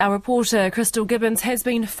Our reporter, Crystal Gibbons, has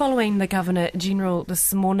been following the Governor-General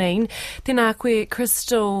this morning. Tēnā koe,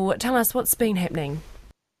 Crystal, tell us what's been happening.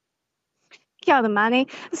 Kia ora, Mani.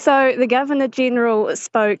 So the Governor-General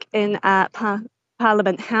spoke in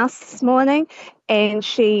Parliament House this morning, and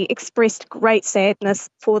she expressed great sadness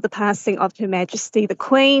for the passing of Her Majesty the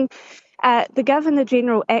Queen. The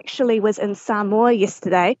Governor-General actually was in Samoa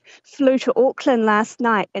yesterday, flew to Auckland last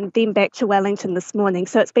night and then back to Wellington this morning.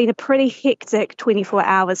 So it's been a pretty hectic 24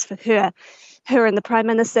 hours for her. Her and the Prime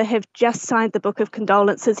Minister have just signed the Book of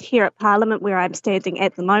Condolences here at Parliament, where I'm standing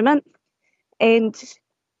at the moment. And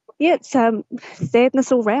yeah, it's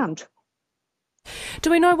sadness all round.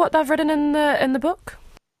 Do we know what they've written in the book?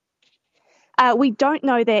 We don't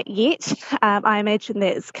know that yet. I imagine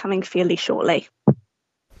that is coming fairly shortly.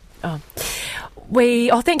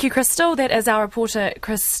 Thank you, Crystal. That is our reporter,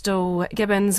 Crystal Gibbons.